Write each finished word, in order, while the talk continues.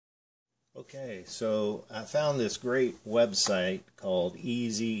Okay, so I found this great website called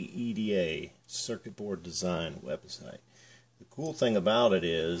EasyEDA, circuit board design website. The cool thing about it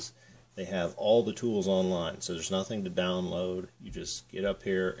is they have all the tools online, so there's nothing to download. You just get up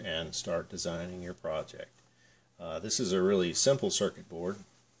here and start designing your project. This is a really simple circuit board,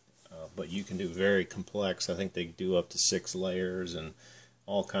 but you can do very complex. I think they do up to 6 layers and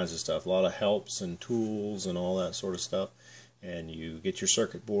all kinds of stuff. A lot of helps and tools and all that sort of stuff. And you get your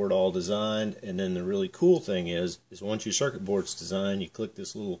circuit board all designed, and then the really cool thing is once your circuit board's designed, you click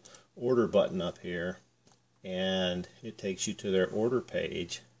this little order button up here, and it takes you to their order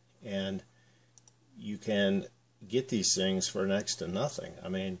page, and you can get these things for next to nothing. I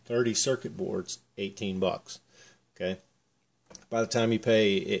mean, 30 circuit boards, 18 bucks. Okay. By the time you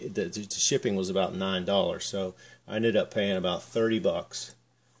pay, the shipping was about $9, so I ended up paying about 30 bucks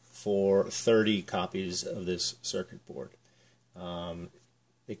for 30 copies of this circuit board.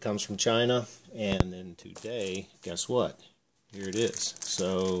 It comes from China, and then today, guess what? Here it is.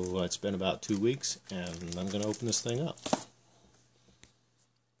 So it's been about 2 weeks, and I'm going to open this thing up.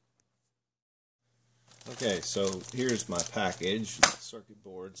 Okay, so here's my package, circuit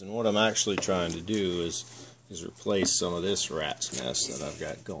boards, and what I'm actually trying to do is replace some of this rat's nest that I've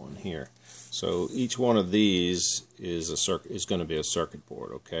got going here. So each one of these is going to be a circuit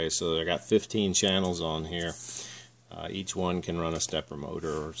board. Okay, so I got 15 channels on here. Each one can run a stepper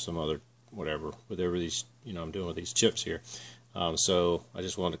motor or some other whatever these I'm doing with these chips here. So I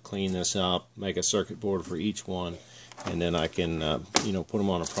just want to clean this up, make a circuit board for each one, and then I can put them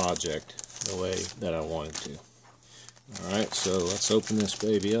on a project the way that I wanted to. All right, so let's open this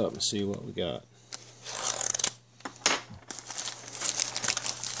baby up and see what we got.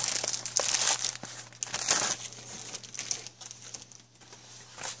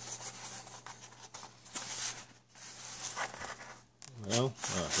 Well,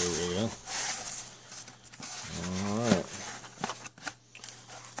 here we go. Alright.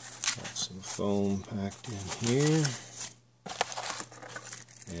 Got some foam packed in here.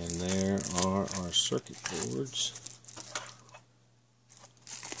 And there are our circuit boards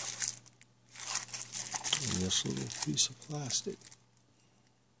in this little piece of plastic.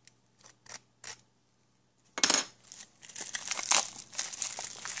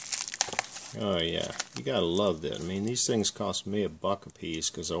 Oh yeah, you gotta love that. I mean, these things cost me $1 a piece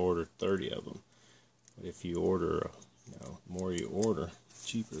because I ordered 30 of them. But if you order, the more you order, the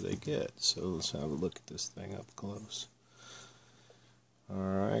cheaper they get. So let's have a look at this thing up close. All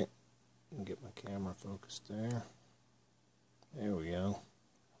right, get my camera focused there. There we go.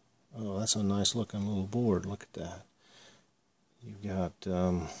 Oh, that's a nice looking little board. Look at that. You've got,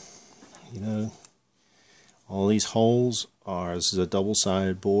 all these holes are, this is a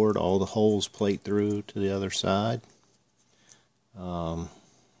double-sided board. All the holes plate through to the other side. You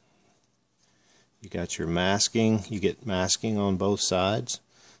got your masking. You get masking on both sides.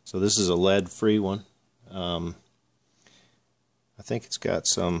 So this is a lead-free one. I think it's got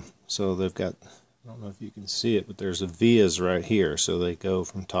some, so they've got, I don't know if you can see it, but there's a vias right here. So they go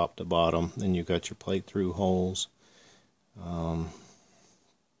from top to bottom. Then you've got your plate-through holes.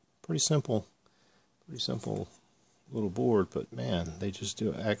 Pretty simple little board, but man, they just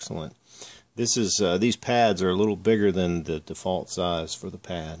do excellent. This is these pads are a little bigger than the default size for the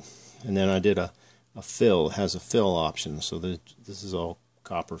pad, and then I did a fill. It has a fill option, so this is all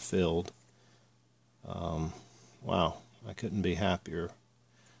copper filled. Wow, I couldn't be happier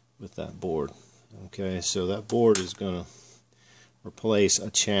with that board. Okay, so that board is going to replace a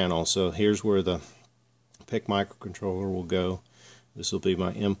channel. So here's where the PIC microcontroller will go. This will be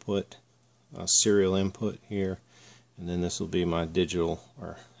my input. Serial input here, and then this will be my digital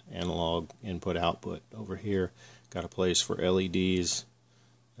or analog input output over here. Got a place for LEDs,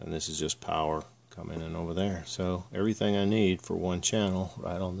 and this is just power coming in over there. So everything I need for one channel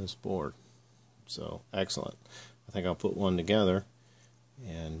right on this board. So excellent. I think I'll put one together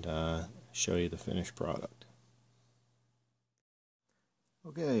and show you the finished product.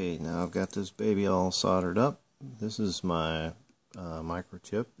 Okay, now I've got this baby all soldered up. This is my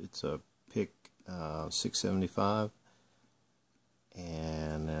microchip. It's a PIC 675,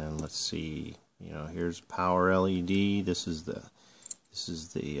 and then let's see. Here's power LED. This is the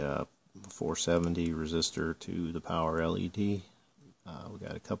 470 resistor to the power LED. We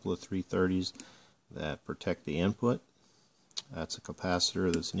got a couple of 330s that protect the input. That's a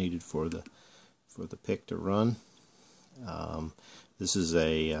capacitor that's needed for the PIC to run. This is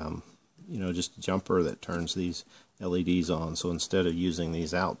a just a jumper that turns these LEDs on. So instead of using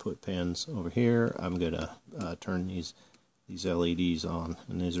these output pins over here, I'm going to turn these LEDs on.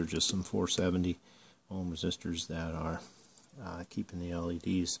 And these are just some 470 ohm resistors that are keeping the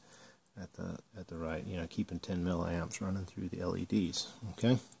LEDs at the right, keeping 10 milliamps running through the LEDs.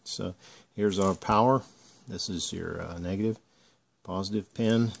 Okay, so here's our power. This is your negative, positive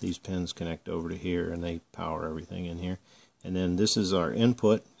pin. These pins connect over to here and they power everything in here. And then this is our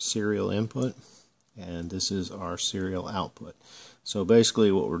input, serial input, and this is our serial output. So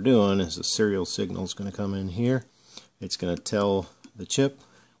basically what we're doing is the serial signal is going to come in here. It's going to tell the chip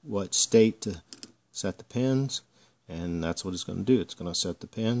what state to set the pins, and that's what it's going to do. It's going to set the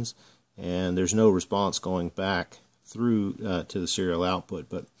pins, and there's no response going back through to the serial output,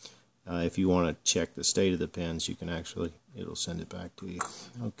 but if you want to check the state of the pins, you can actually, it'll send it back to you.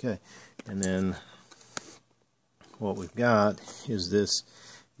 Okay, and then what we've got is this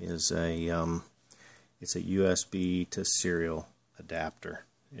is it's a USB to serial adapter.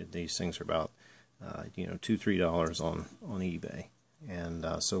 These things are about $2-3 on eBay, and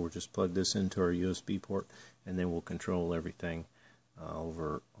so we'll just plug this into our USB port, and then we'll control everything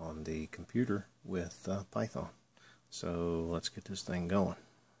over on the computer with Python. So let's get this thing going.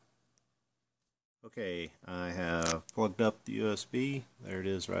 Okay, I have plugged up the USB. There it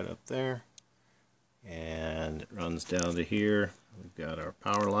is right up there, and it runs down to here. We've got our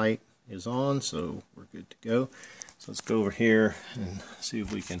power light is on, so we're good to go. So let's go over here and see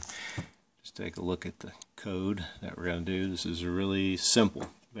if we can just take a look at the code that we're going to do. This is really simple.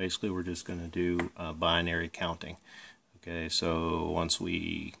 Basically, we're just going to do binary counting. Okay, so once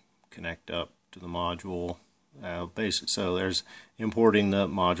we connect up to the module, so there's importing the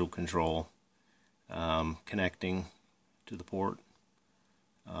module control, connecting to the port,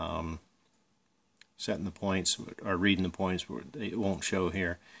 setting the points, or reading the points, it won't show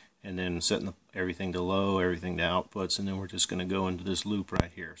here, and then setting everything to low, everything to outputs, and then we're just going to go into this loop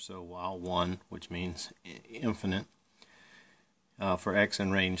right here. So while 1, which means infinite, for X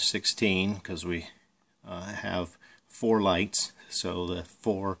in range 16, because we have 4 lights, so the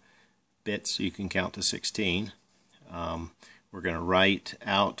 4 bits you can count to 16. We're going to write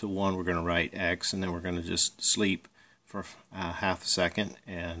out to 1, we're going to write X, and then we're going to just sleep for half a second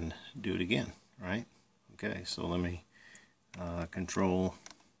and do it again, right? Okay, so let me control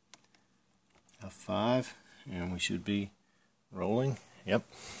F5, and we should be rolling. Yep.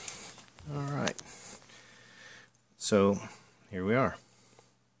 Alright. So here we are.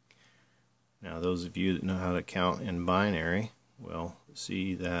 Now those of you that know how to count in binary will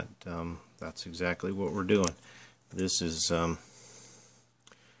see that that's exactly what we're doing. This is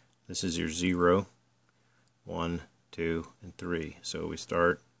your 0, 1, 2, and 3. So we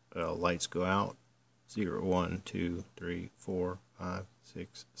start, lights go out, 0, 1, 2, 3, 4, 5,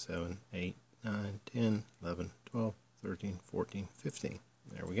 6, 7, 8, 9, 10, 11, 12, 13, 14, 15.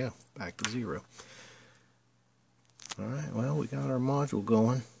 There we go, back to 0. Alright, well, we got our module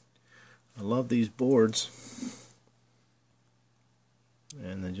going. I love these boards,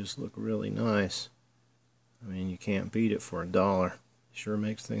 and they just look really nice. I mean, you can't beat it for $1. Sure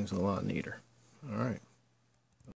makes things a lot neater. Alright.